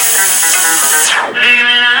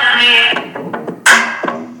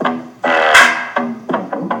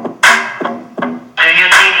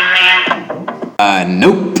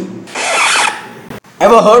Nope.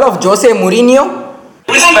 Ever heard of Jose Mourinho?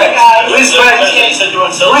 Respect, man. Respect.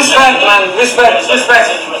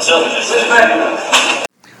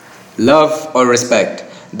 Love or respect?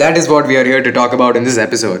 That is what we are here to talk about in this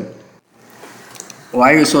episode.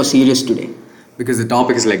 Why are you so serious today? Because the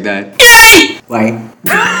topic is like that. Why?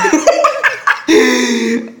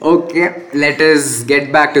 Okay, let us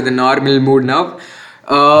get back to the normal mood now.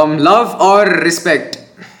 Love or respect?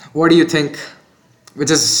 What do you think?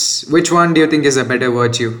 Which one do you think is a better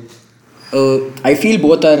virtue? I feel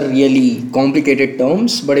both are really complicated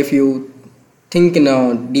terms, but if you think in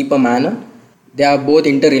a deeper manner, they are both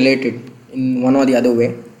interrelated in one or the other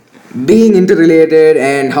way. Being interrelated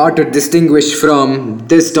and hard to distinguish from,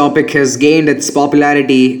 this topic has gained its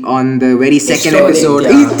popularity on the very second episode.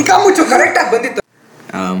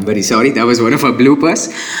 I'm very sorry, that was one of our bloopers.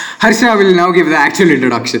 Harsha will now give the actual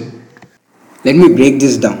introduction. Let me break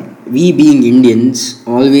this down. We being Indians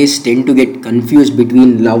always tend to get confused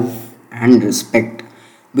between love and respect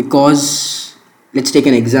because, let's take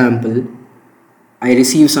an example. I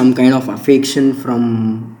receive some kind of affection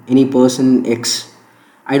from any person X.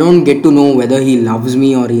 I don't get to know whether he loves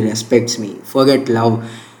me or he respects me. Forget love,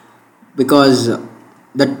 because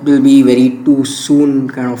that will be very too soon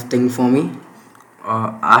kind of thing for me.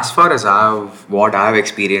 As far as what I've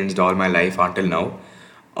experienced all my life until now,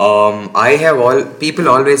 people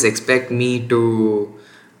always expect me to,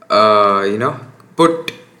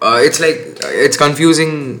 put. It's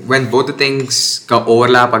confusing when both the things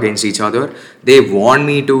overlap against each other. They want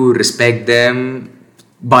me to respect them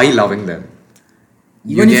by loving them.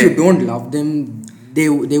 Even if you don't love them, they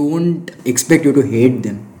won't expect you to hate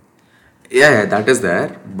them. Yeah, that is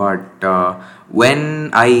there. But when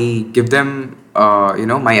I give them,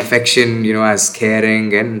 my affection, as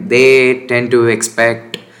caring, and they tend to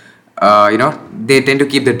expect, they tend to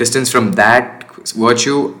keep the distance from that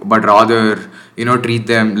virtue, but rather, treat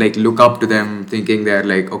them, like look up to them, thinking they're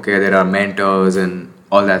like, okay, there are mentors and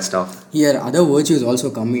all that stuff. Here, other virtues also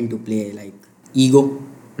come into play, like ego.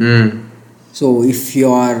 Mm. So if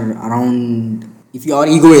you are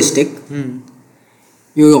egoistic,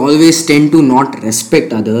 you always tend to not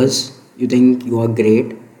respect others. You think you are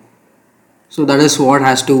great. So that is what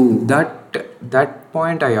has to... That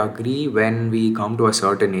point I agree when we come to a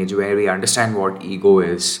certain age where we understand what ego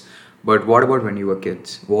is. But what about when you were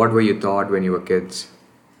kids? What were you taught when you were kids?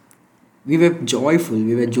 We were joyful,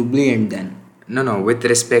 we were jubilant then. No, with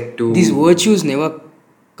respect to... These virtues never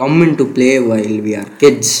come into play while we are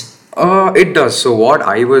kids. It does. So what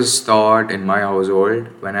I was taught in my household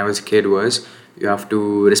when I was a kid was you have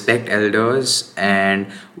to respect elders, and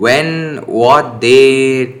what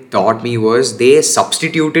they taught me was they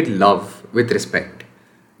substituted love with respect.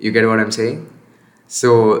 You get what I'm saying?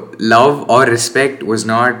 So love or respect was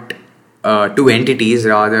not two entities,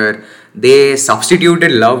 rather they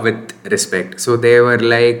substituted love with respect. So they were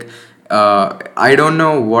like, I don't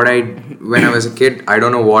know when I was a kid, I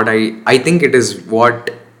don't know I think it is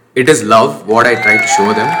love, what I try to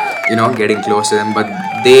show them, getting close to them, but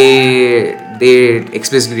they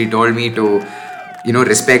explicitly told me to,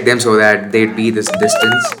 respect them so that they'd be this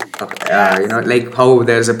distance, like how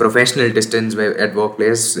there's a professional distance at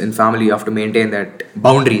workplace, in family you have to maintain that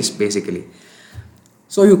boundaries basically.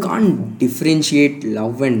 So you can't differentiate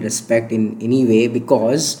love and respect in any way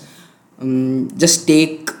because just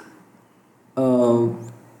take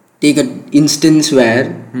an instance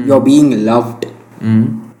where you're being loved.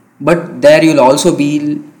 But there you'll also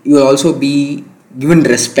be given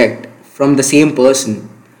respect from the same person.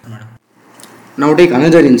 Now take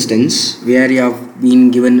another instance where you have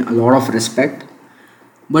been given a lot of respect,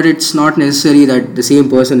 but it's not necessary that the same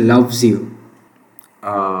person loves you.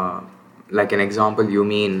 Like an example, you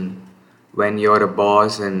mean when you're a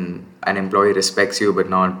boss and an employee respects you but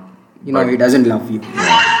not... He doesn't love you.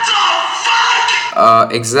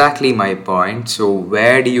 Exactly my point. So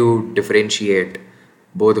where do you differentiate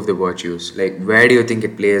both of the virtues? Like, where do you think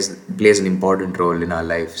it plays an important role in our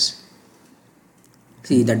lives?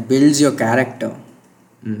 See, that builds your character.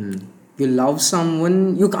 You love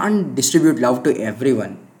someone, you can't distribute love to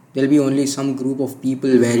everyone. There'll be only some group of people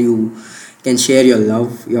where you can share your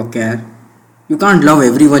love, your care. You can't love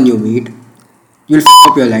everyone you meet. You'll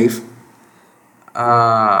up your life.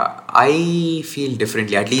 I feel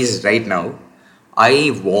differently, at least right now.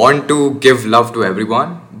 I want to give love to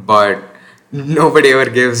everyone, but nobody ever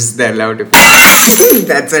gives their love to...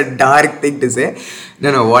 That's a dark thing to say.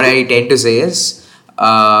 No, what I tend to say is,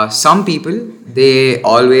 some people, they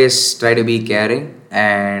always try to be caring,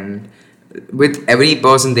 and with every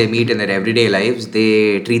person they meet in their everyday lives,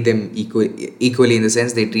 they treat them equally, in the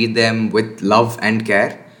sense they treat them with love and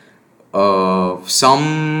care.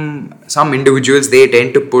 some individuals, they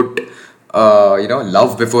tend to put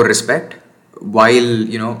love before respect, while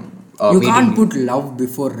You meeting. can't put love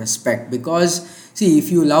before respect, because see,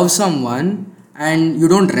 if you love someone and you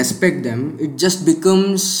don't respect them, it just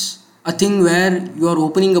becomes a thing where you are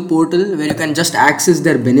opening a portal where you can just access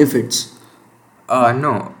their benefits.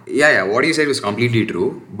 No, yeah, what you said was completely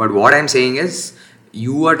true. But what I'm saying is,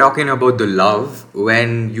 you are talking about the love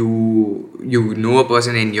when you know a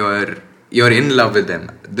person and you're in love with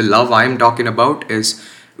them. The love I'm talking about is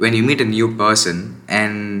when you meet a new person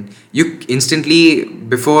and you instantly,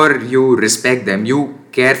 before you respect them, you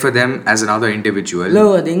care for them as another individual.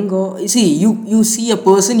 Hello, Adingo. See, you see a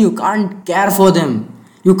person, you can't care for them.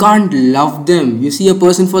 You can't love them. You see a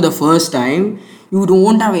person for the first time, you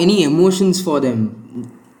don't have any emotions for them.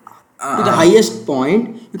 To the highest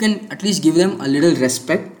point, you can at least give them a little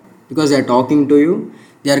respect because they are talking to you,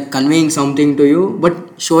 they are conveying something to you, but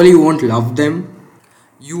surely you won't love them.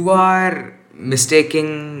 You are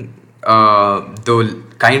mistaking the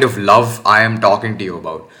kind of love I am talking to you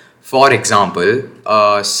about. For example,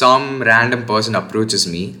 some random person approaches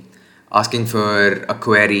me asking for a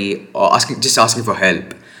query or asking for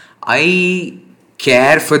help. I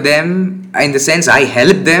care for them in the sense I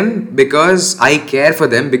help them because I care for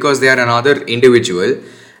them because they are another individual,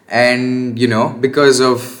 and because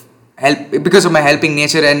of my helping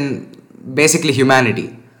nature and basically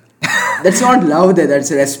humanity. That's not love there,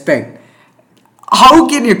 that's respect. How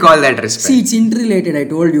can you call that respect? See, it's interrelated, I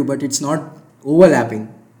told you, but it's not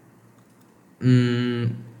overlapping.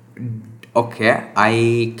 Okay,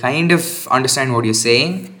 I kind of understand what you're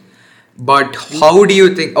saying, but how do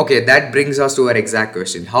you think? Okay, that brings us to our exact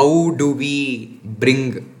question. How do we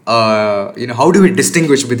how do we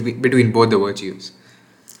distinguish between both the virtues?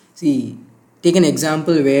 See, take an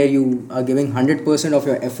example where you are giving 100% of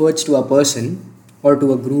your efforts to a person or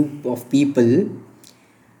to a group of people.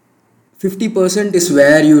 50% is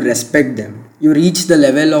where you respect them. You reach the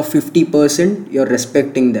level of 50%, you're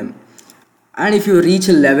respecting them. And if you reach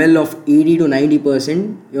a level of 80 to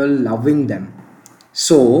 90%, you're loving them.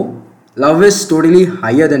 So, love is totally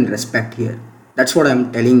higher than respect here. That's what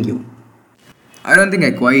I'm telling you. I don't think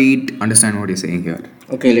I quite understand what you're saying here.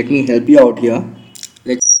 Okay, let me help you out here.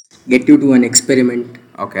 Let's get you to an experiment.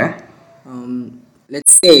 Okay.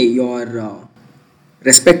 Let's say you're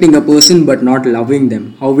respecting a person but not loving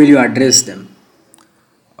them. How will you address them?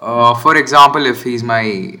 For example, if he's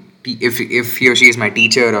my if he or she is my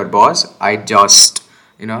teacher or boss, I just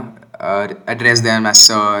address them as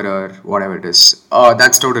sir or whatever it is.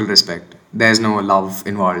 That's total respect. There's no love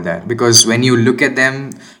involved there, because when you look at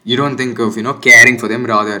them, you don't think of caring for them.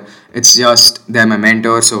 Rather, it's just they're my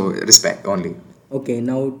mentor, so respect only. Okay,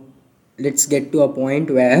 now let's get to a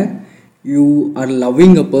point where you are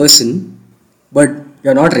loving a person but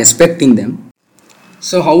you're not respecting them.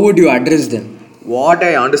 So, how would you address them? What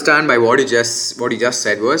I understand by what you just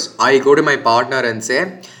said was, I go to my partner and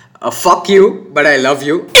say, "Fuck you, but I love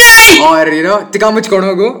you," or "Tikamuch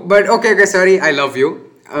konogo," but okay, sorry, I love you.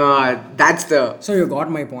 That's the So, you got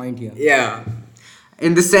my point here. yeah.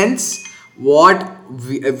 In the sense, what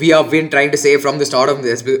we have been trying to say from the start of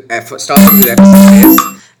this episode is,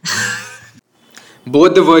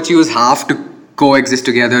 both the virtues have to coexist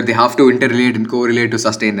together. They have to interrelate and correlate to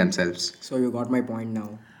sustain themselves. So, you got my point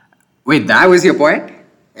now. Wait, that was your point?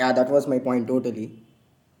 Yeah, that was my point totally.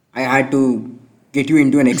 I had to get you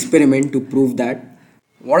into an experiment to prove that.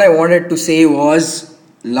 What I wanted to say was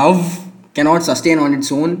love cannot sustain on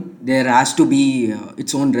its own. There has to be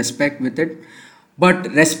its own respect with it. But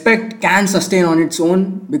respect can sustain on its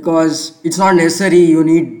own, because it's not necessary you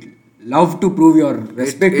need love to prove your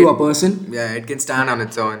respect to a person. Yeah, it can stand on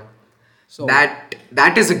its own. So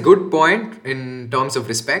That is a good point in terms of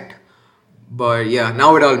respect. But yeah,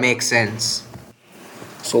 now it all makes sense.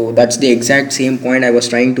 So that's the exact same point I was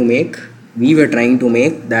trying to make. We were trying to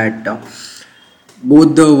make that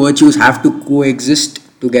both the virtues have to coexist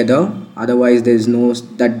together. Otherwise,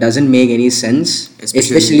 that doesn't make any sense.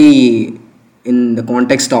 Especially in the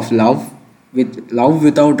context of love. With love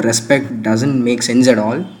without respect doesn't make sense at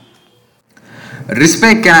all.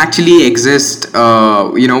 Respect can actually exist,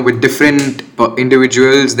 with different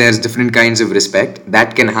individuals. There's different kinds of respect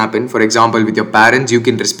that can happen. For example, with your parents, you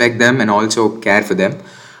can respect them and also care for them,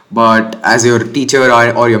 but as your teacher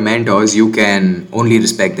or your mentors, you can only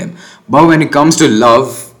respect them. But when it comes to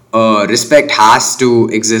love, respect has to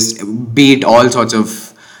exist, be it all sorts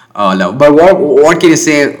of love. But what can you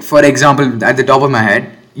say? For example, at the top of my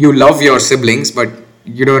head, you love your siblings but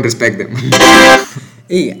you don't respect them.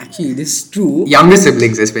 Hey, actually, this is true. Younger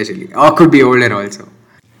siblings especially, or could be older also.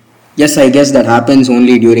 Yes, I guess that happens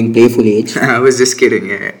only during playful age. I was just kidding.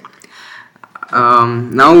 Yeah.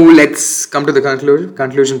 Now let's come to the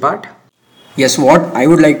conclusion part. Yes, what I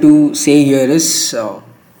would like to say here is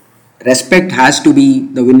respect has to be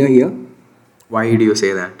the winner here, Why do you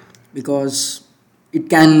say that? because it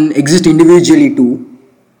can exist individually too.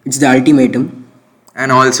 It's the ultimatum.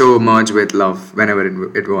 And also merge with love whenever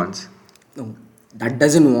it wants. No, that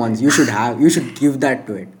doesn't want. You should give that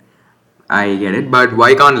to it. I get it, but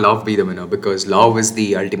why can't love be the winner? Because love is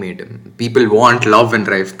the ultimatum. People want love in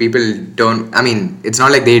life. People don't. I mean, it's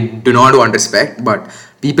not like they do not want respect, but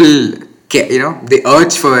people, they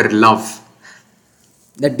urge for love.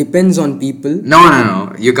 That depends on people.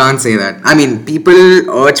 No. You can't say that. I mean, people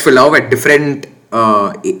urge for love at different,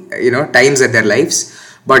 times at their lives.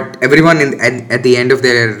 But everyone at the end of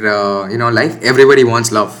their, life, everybody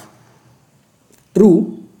wants love.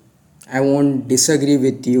 True, I won't disagree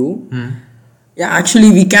with you. Yeah,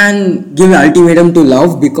 actually, we can give an ultimatum to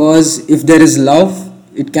love, because if there is love,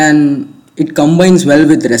 it combines well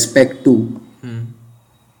with respect too.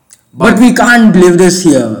 But we can't leave this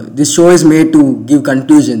here. This show is made to give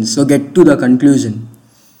conclusions. So get to the conclusion.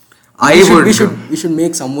 We should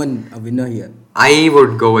make someone a winner here. I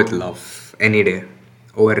would go with love any day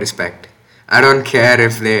over respect. I don't care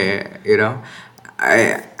if they,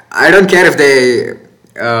 I don't care if they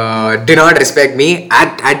do not respect me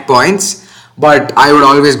at points, but I would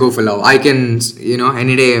always go for love. I can,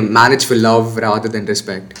 any day manage for love rather than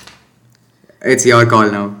respect. It's your call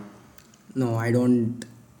now. No, I don't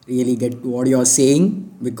really get what you're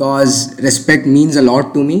saying, because respect means a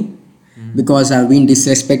lot to me, because I've been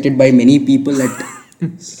disrespected by many people at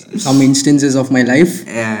some instances of my life,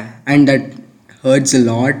 Yeah. and that hurts a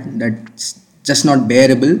lot. That's just not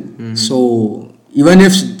bearable. So even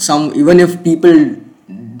if people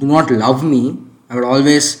do not love me, I would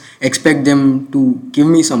always expect them to give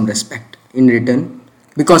me some respect in return,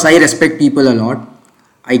 because I respect people a lot.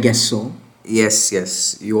 I guess so.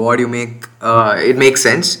 Yes. What you make, it makes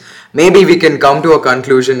sense. Maybe we can come to a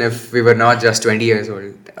conclusion if we were not just 20 years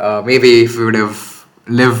old. Maybe if we would have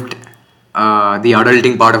lived the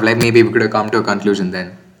adulting part of life, maybe we could have come to a conclusion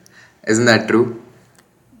then. Isn't that true?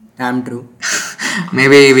 Damn true.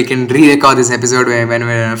 Maybe we can re-record this episode when we're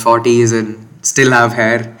in our 40s and still have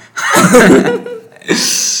hair.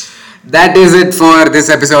 That is it for this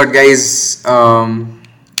episode, guys.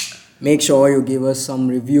 Make sure you give us some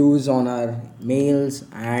reviews on our mails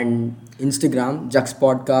and Instagram. Jux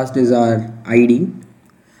Podcast is our ID.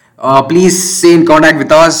 Please stay in contact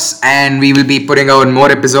with us, and we will be putting out more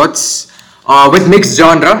episodes with mixed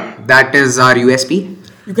genre. That is our USP.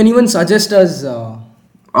 You can even suggest us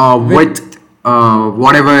With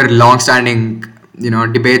whatever long-standing,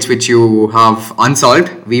 debates which you have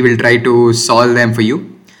unsolved, we will try to solve them for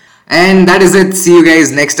you. And that is it. See you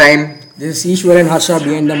guys next time. This is Ishwar and Harsha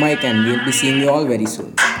behind the mic, and we'll be seeing you all very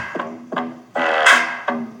soon.